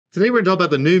Today we're going to talk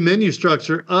about the new menu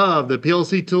structure of the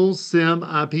PLC tools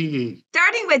SIM-IPE.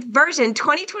 Starting with version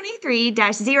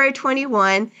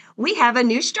 2023-021, we have a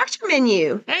new structure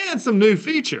menu. And some new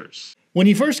features. When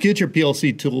you first get your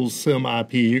PLC tools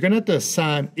SIM-IPE, you're going to have to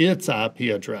assign its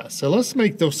IP address. So let's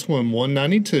make this one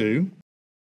 192,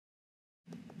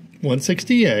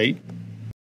 168,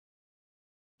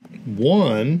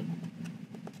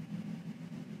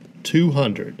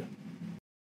 200.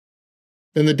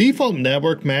 Then the default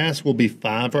network mask will be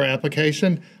fine for our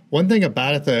application. One thing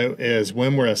about it though is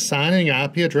when we're assigning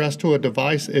IP address to a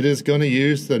device, it is going to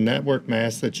use the network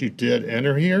mask that you did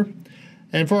enter here.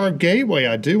 And for our gateway,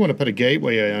 I do want to put a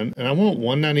gateway in, and I want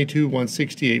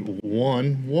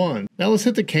 192.168.1.1. Now let's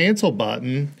hit the cancel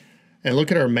button and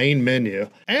look at our main menu.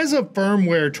 As of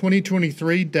firmware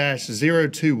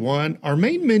 2023-021, our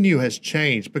main menu has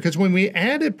changed because when we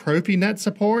added Profinet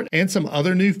support and some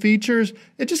other new features,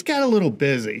 it just got a little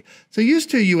busy. So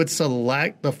used to you would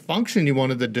select the function you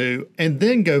wanted to do and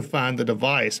then go find the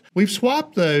device. We've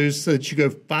swapped those so that you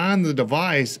go find the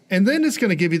device and then it's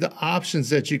going to give you the options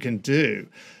that you can do.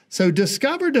 So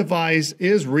Discover Device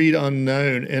is read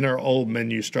unknown in our old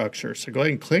menu structure. So go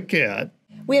ahead and click it.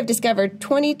 We have discovered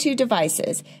 22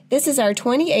 devices. This is our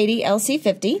 2080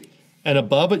 LC50. And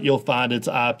above it, you'll find its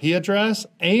IP address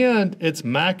and its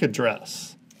MAC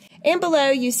address. And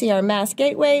below, you see our mask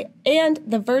gateway and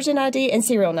the version ID and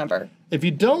serial number. If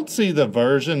you don't see the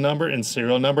version number and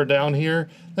serial number down here,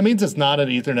 that means it's not an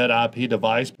Ethernet IP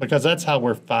device because that's how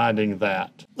we're finding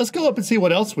that. Let's go up and see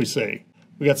what else we see.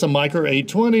 We got some micro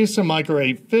 820s, some micro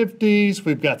 850s.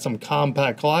 We've got some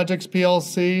compact Logix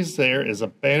PLCs. There is a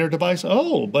banner device.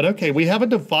 Oh, but okay, we have a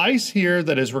device here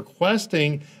that is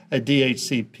requesting a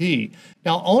DHCP.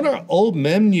 Now, on our old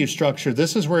menu structure,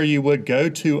 this is where you would go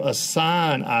to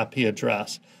assign IP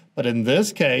address. But in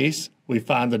this case, we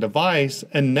find the device,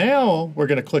 and now we're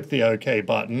going to click the OK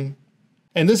button.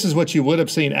 And this is what you would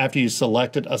have seen after you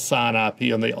selected assign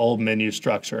IP on the old menu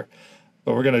structure.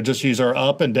 But we're going to just use our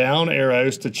up and down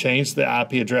arrows to change the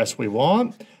IP address we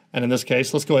want. And in this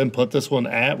case, let's go ahead and put this one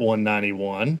at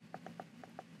 191.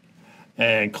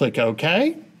 And click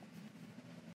OK.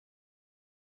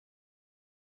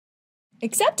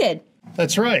 Accepted.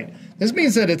 That's right. This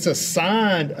means that it's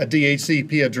assigned a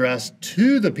DHCP address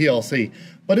to the PLC,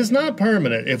 but it's not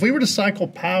permanent. If we were to cycle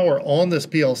power on this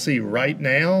PLC right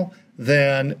now,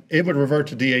 then it would revert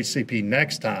to DHCP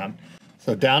next time.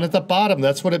 So down at the bottom,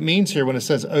 that's what it means here when it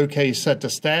says OK set to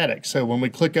static. So when we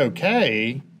click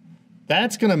OK,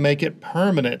 that's going to make it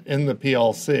permanent in the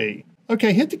PLC.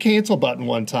 Okay, hit the cancel button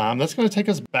one time. That's going to take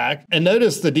us back. And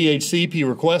notice the DHCP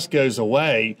request goes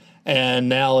away. And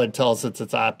now it tells us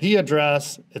its IP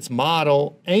address, its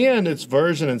model, and its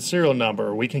version and serial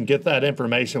number. We can get that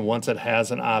information once it has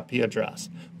an IP address.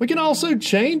 We can also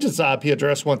change its IP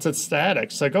address once it's static.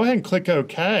 So go ahead and click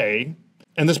OK.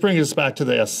 And this brings us back to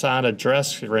the assign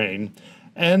address screen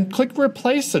and click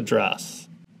replace address.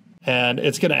 And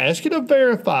it's going to ask you to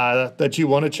verify that you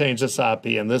want to change this IP.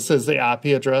 And this is the IP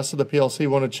address of the PLC you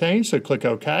want to change. So click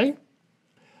OK.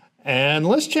 And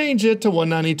let's change it to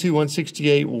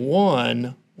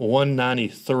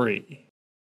 192.168.1.193.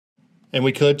 And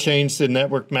we could change the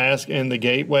network mask and the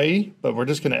gateway, but we're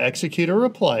just going to execute or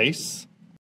replace.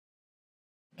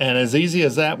 And as easy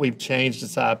as that, we've changed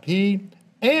its IP.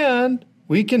 And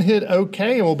we can hit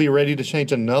OK and we'll be ready to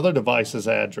change another device's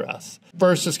address.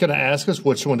 First, it's going to ask us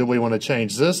which one do we want to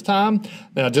change this time.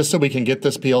 Now, just so we can get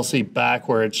this PLC back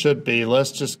where it should be,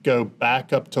 let's just go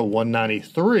back up to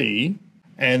 193.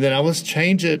 And then let's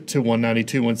change it to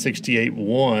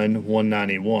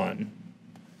 192.168.1.191.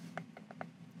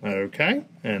 Okay,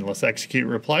 and let's execute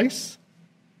replace.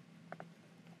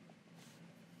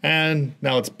 And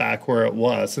now it's back where it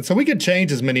was. And so we could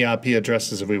change as many IP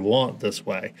addresses as we want this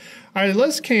way. All right,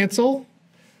 let's cancel.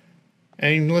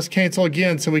 And let's cancel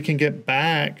again so we can get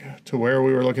back to where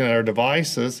we were looking at our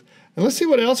devices. And let's see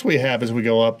what else we have as we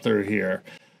go up through here.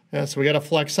 Yeah, so we got a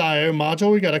Flex IO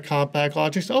module. We got a compact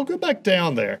Logix. Oh, go back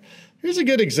down there. Here's a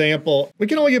good example. We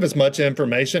can only give as much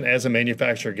information as a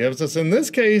manufacturer gives us. In this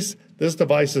case, this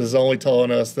device is only telling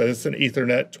us that it's an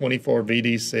Ethernet 24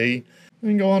 VDC.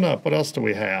 And going up, what else do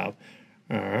we have?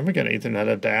 We got an Ethernet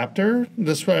adapter.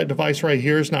 This device right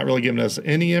here is not really giving us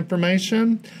any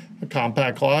information. A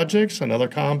compact Logix, another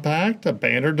compact, a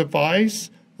banner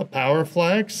device, a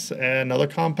PowerFlex, and another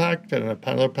compact, and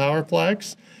another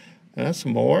PowerFlex. That's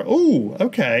more. Ooh,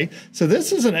 okay. So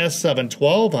this is an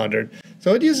S7-1200.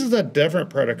 So it uses a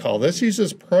different protocol. This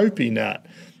uses Profinet.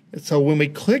 So when we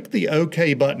click the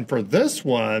OK button for this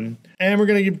one, and we're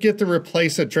going to get the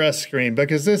replace address screen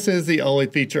because this is the only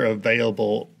feature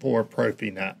available for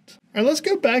Profinet. All right, let's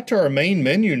go back to our main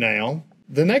menu now.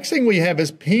 The next thing we have is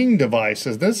ping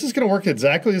devices. This is going to work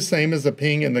exactly the same as the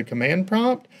ping in the command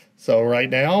prompt. So right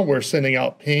now we're sending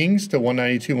out pings to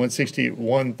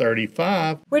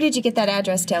 192.168.135. Where did you get that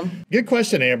address, Tim? Good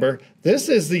question, Amber. This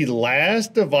is the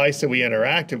last device that we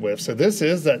interacted with. So this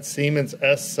is that Siemens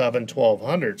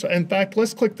S7-1200. So in fact,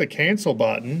 let's click the cancel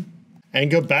button and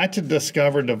go back to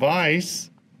discover device.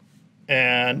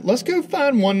 And let's go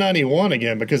find 191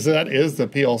 again, because that is the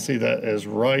PLC that is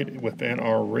right within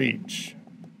our reach.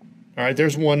 All right,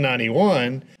 there's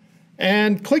 191.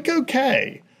 And click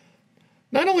OK.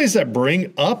 Not only does that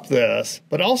bring up this,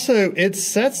 but also it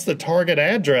sets the target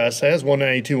address as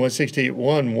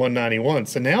 192.168.191.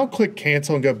 So now click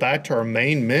cancel and go back to our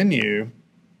main menu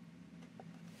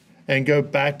and go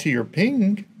back to your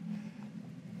ping.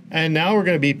 And now we're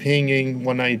going to be pinging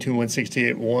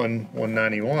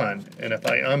 192.168.191. And if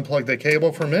I unplug the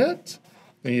cable from it,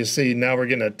 then you see now we're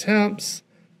getting attempts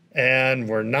and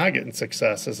we're not getting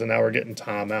successes, and now we're getting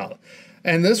timeout.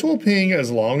 And this will ping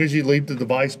as long as you leave the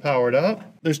device powered up.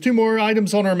 There's two more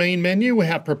items on our main menu. We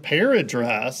have prepare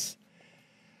address.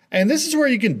 And this is where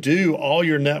you can do all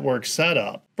your network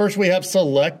setup. First, we have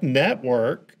select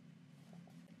network.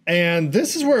 And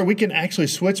this is where we can actually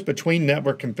switch between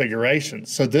network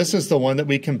configurations. So this is the one that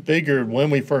we configured when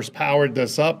we first powered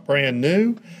this up brand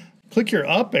new. Click your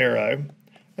up arrow.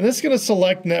 And this is going to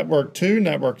select network 2,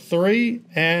 network 3.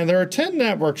 And there are 10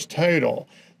 networks total.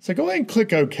 So go ahead and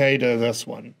click OK to this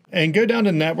one. And go down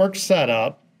to network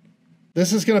setup.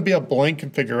 This is going to be a blank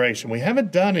configuration. We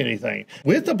haven't done anything.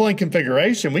 With the blank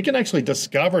configuration, we can actually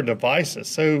discover devices.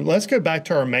 So let's go back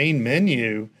to our main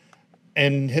menu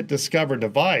and hit discover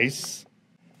device.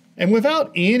 And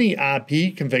without any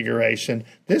IP configuration,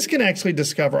 this can actually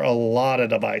discover a lot of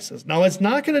devices. Now, it's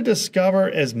not going to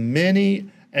discover as many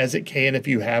as it can if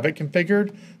you have it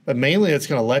configured, but mainly it's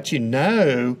going to let you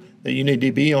know that you need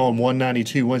to be on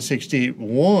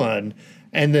 192.168.1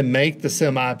 and then make the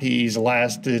SIM-IPE's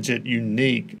last digit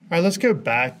unique. All right, let's go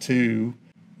back to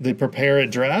the prepare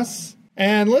address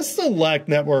and let's select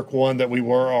network 1 that we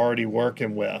were already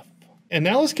working with. And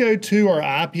now let's go to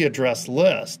our IP address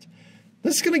list.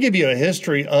 This is going to give you a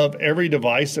history of every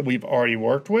device that we've already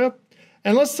worked with.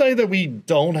 And let's say that we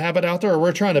don't have it out there, or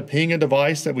we're trying to ping a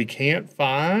device that we can't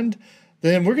find,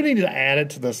 then we're going to need to add it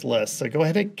to this list. So go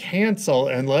ahead and cancel,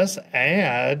 and let's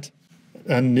add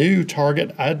a new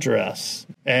target address.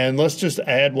 And let's just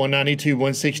add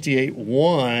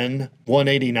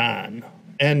 192.168.189.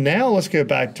 And now let's go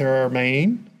back to our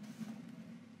main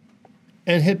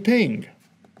and hit ping.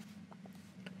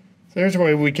 So there's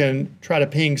where we can try to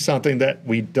ping something that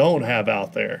we don't have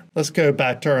out there. Let's go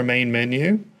back to our main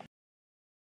menu.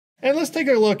 And let's take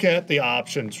a look at the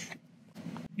options.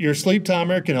 Your sleep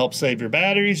timer can help save your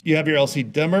batteries. You have your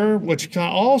LC dimmer, which can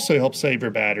also help save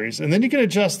your batteries. And then you can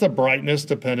adjust the brightness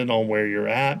depending on where you're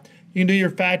at. You can do your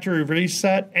factory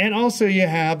reset, and also you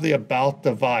have the about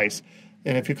device.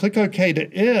 And if you click OK to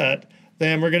it,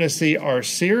 then we're going to see our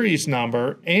series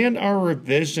number and our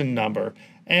revision number.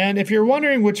 And if you're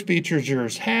wondering which features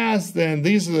yours has, then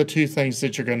these are the two things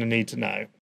that you're going to need to know.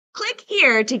 Click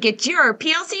here to get your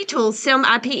PLC Tools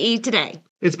SIM-IPE today.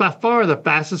 It's by far the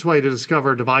fastest way to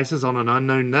discover devices on an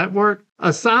unknown network,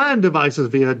 assign devices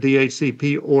via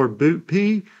DHCP or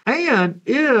BootP, and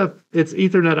if it's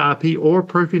Ethernet IP or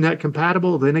Profinet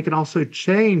compatible, then it can also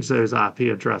change those IP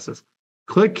addresses.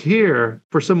 Click here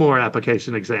for some more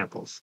application examples.